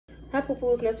Hi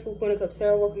Poo-Poos, Nest Poo Queen of Cups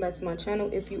Sarah. Welcome back to my channel.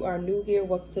 If you are new here,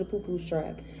 welcome to the Poo-Poos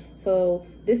tribe. So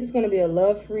this is going to be a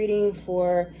love reading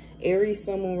for Aries,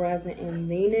 Sun, Moon, Rising, and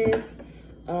Venus.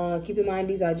 Keep in mind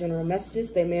these are general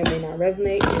messages. They may or may not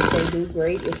resonate. If they do,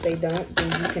 great. If they don't,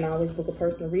 then you can always book a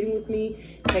personal reading with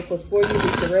me. Take what's for you,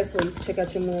 leave the rest, or you can check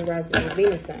out your Moon, Rising, and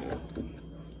Venus sign.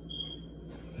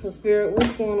 So Spirit,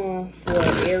 what's going on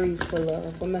for Aries for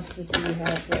love? What messages do you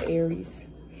have for Aries?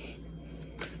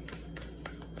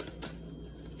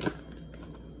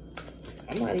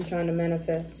 Somebody trying to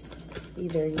manifest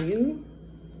either you,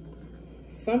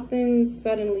 something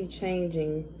suddenly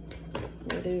changing.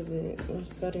 What is it?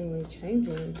 What's suddenly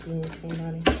changing with you and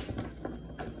somebody?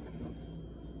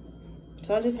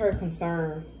 So I just heard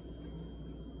concern.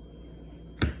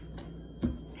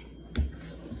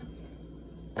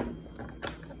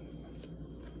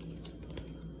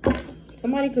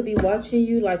 Somebody could be watching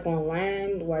you like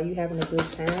online while you having a good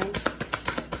time.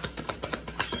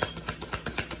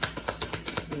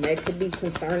 And that could be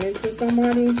concerning to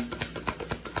somebody.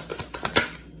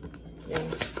 Yeah.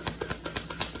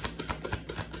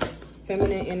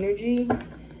 Feminine energy.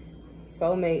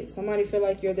 Soulmate. Somebody feel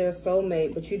like you're their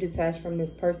soulmate, but you detached from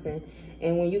this person.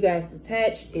 And when you guys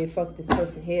detached, it fucked this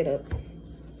person's head up.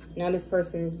 Now this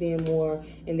person is being more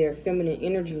in their feminine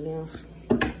energy now.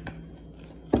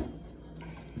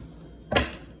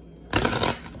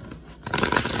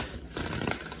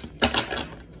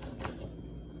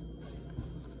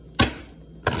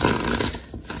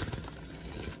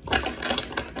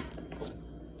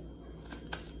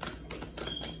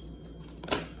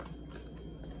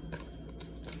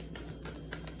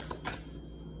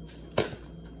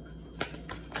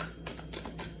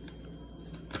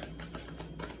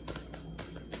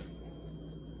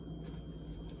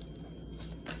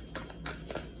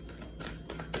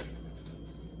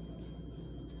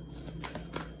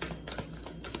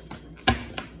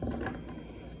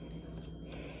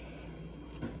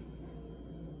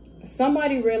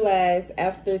 Somebody realized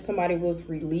after somebody was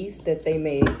released that they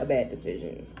made a bad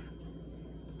decision.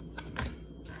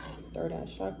 Third eye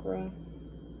chakra.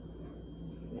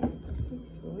 Yeah, this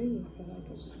is really feel like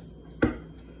it's just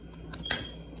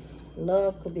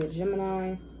love. Could be a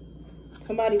Gemini.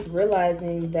 Somebody's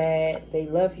realizing that they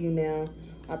love you now.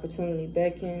 Opportunity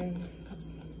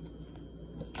beckons.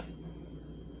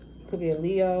 Could be a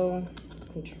Leo.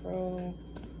 Control.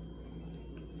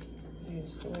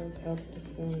 Swords,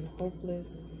 helpless and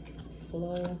hopeless.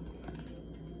 Flow.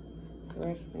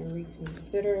 Rest and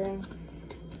reconsider.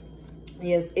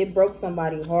 Yes, it broke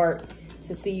somebody's heart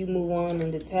to see you move on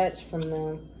and detach from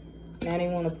them. Now they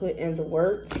want to put in the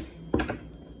work.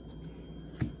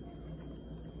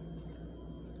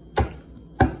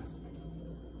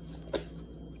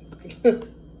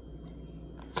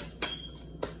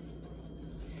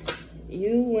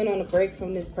 You went on a break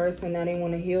from this person. Now they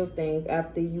want to heal things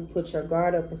after you put your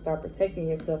guard up and start protecting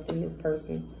yourself from this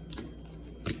person.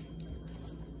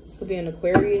 Could be an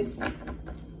Aquarius.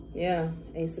 Yeah,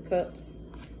 Ace of Cups.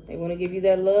 They want to give you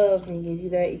that love and give you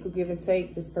that equal give and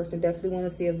take. This person definitely want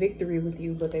to see a victory with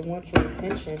you, but they want your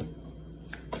attention.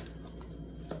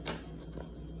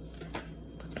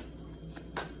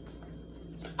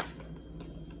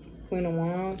 Queen of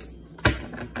Wands.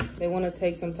 They want to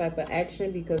take some type of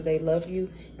action because they love you.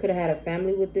 Could have had a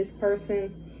family with this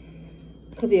person.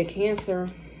 Could be a Cancer.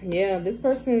 Yeah, this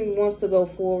person wants to go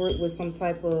forward with some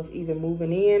type of either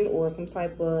moving in or some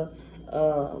type of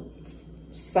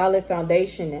solid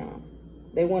foundation now.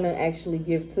 They want to actually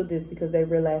give to this because they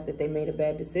realize that they made a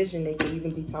bad decision. They could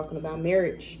even be talking about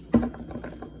marriage.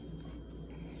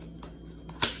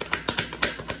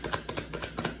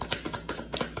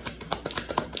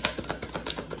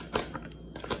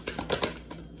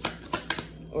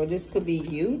 Or this could be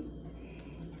you.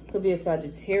 Could be a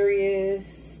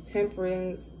Sagittarius,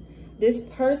 Temperance. This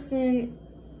person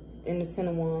in the Ten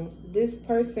of Wands, this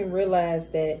person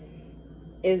realized that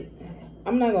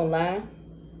I'm not gonna lie.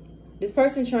 This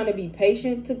person trying to be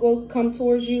patient to come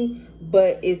towards you,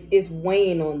 but it's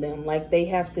weighing on them. Like they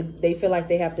feel like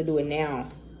they have to do it now.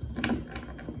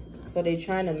 So they're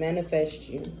trying to manifest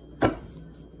you.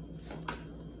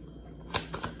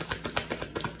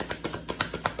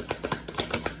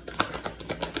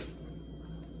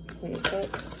 Queen of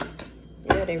Cups.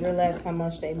 Yeah, they realized how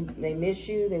much they miss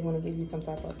you. They want to give you some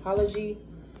type of apology.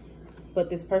 But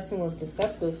this person was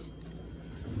deceptive.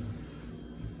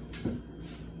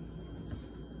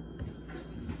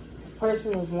 This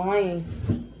person was lying.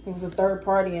 There was a third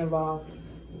party involved.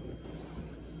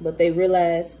 But they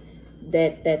realized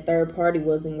that that third party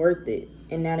wasn't worth it.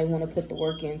 And now they want to put the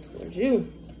work in towards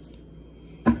you.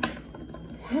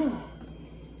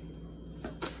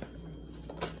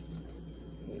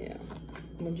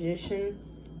 Magician.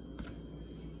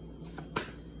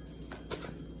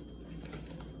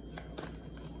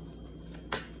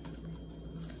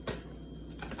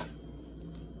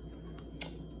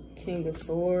 King of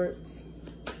Swords.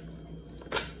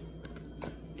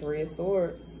 Three of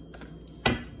Swords.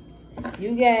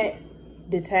 You got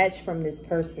detached from this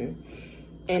person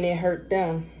and it hurt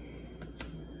them.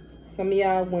 Some of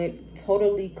y'all went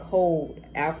totally cold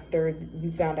after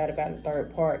you found out about a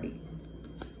third party.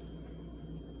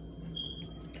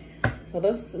 So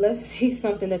let's see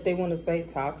something that they want to say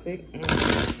toxic.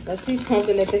 Let's see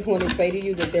something that they want to say to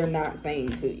you that they're not saying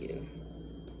to you.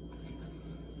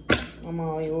 I'm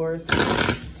all yours.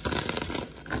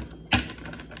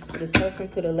 This person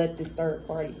could have let this third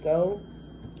party go.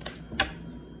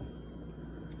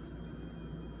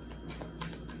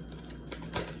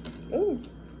 Ooh.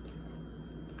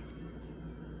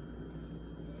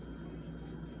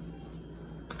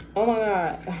 Oh my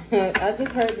God. I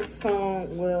just heard this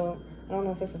song. Well, I don't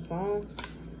know if it's a song.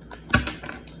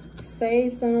 Say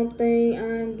something,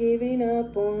 I'm giving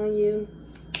up on you.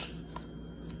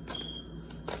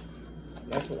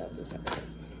 That's what I just heard.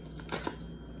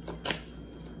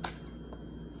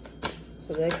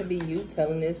 So that could be you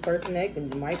telling this person that you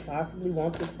might possibly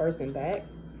want this person back.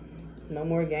 No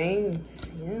more games.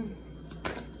 Yeah.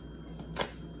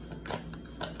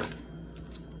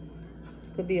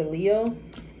 Could be a Leo.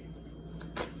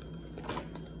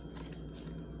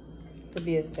 Could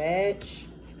be a Sag.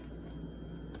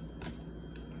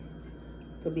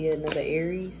 Could be another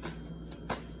Aries.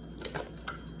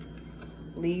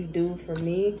 Leave dude for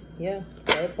me. Yeah,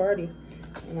 third party.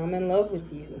 And I'm in love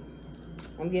with you.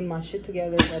 I'm getting my shit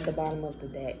together at the bottom of the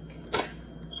deck.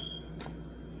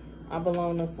 I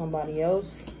belong to somebody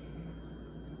else.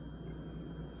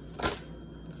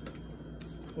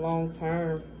 Long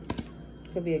term.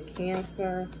 Could be a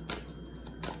Cancer.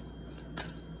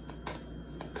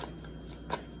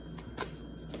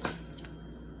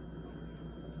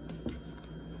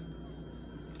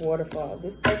 Waterfall.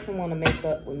 This person want to make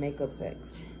up with makeup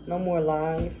sex. No more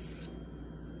lies.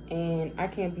 And I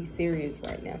can't be serious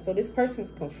right now. So this person's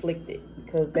conflicted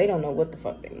because they don't know what the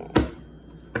fuck they want.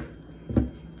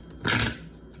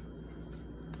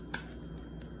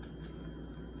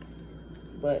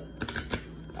 But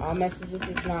all messages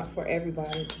is not for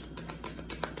everybody.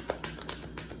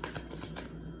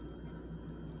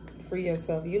 Free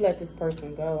yourself. You let this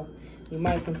person go. You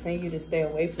might continue to stay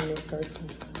away from this person.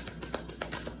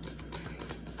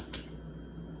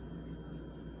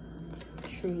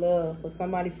 True love. But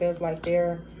somebody feels like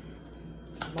they're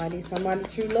somebody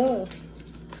true love.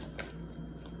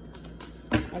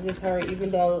 I just heard,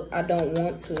 even though I don't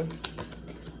want to.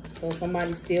 So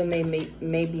somebody still may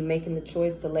be making the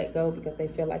choice to let go because they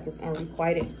feel like it's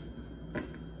unrequited.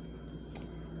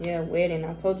 Yeah, wedding.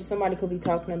 I told you somebody could be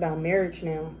talking about marriage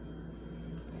now.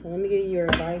 So let me give you your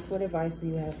advice. What advice do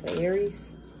you have for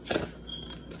Aries?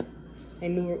 A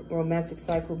new romantic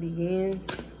cycle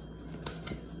begins.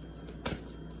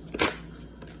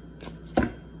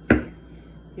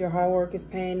 Your hard work is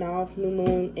paying off. New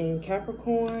moon in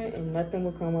Capricorn, and nothing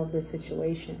will come of this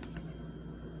situation.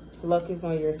 Luck is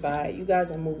on your side. You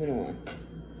guys are moving on.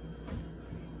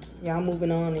 Y'all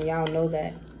moving on, and y'all know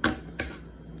that.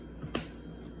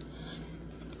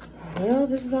 Well,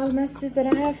 this is all the messages that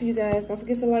I have for you guys. Don't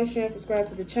forget to like, share, and subscribe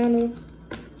to the channel.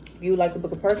 If you would like to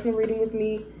book a personal reading with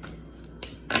me,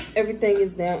 everything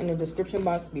is down in the description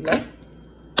box below.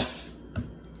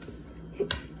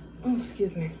 Oh,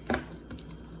 excuse me.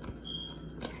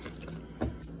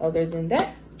 Other than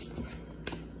that,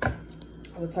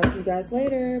 I will talk to you guys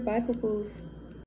later. Bye, poo-poos.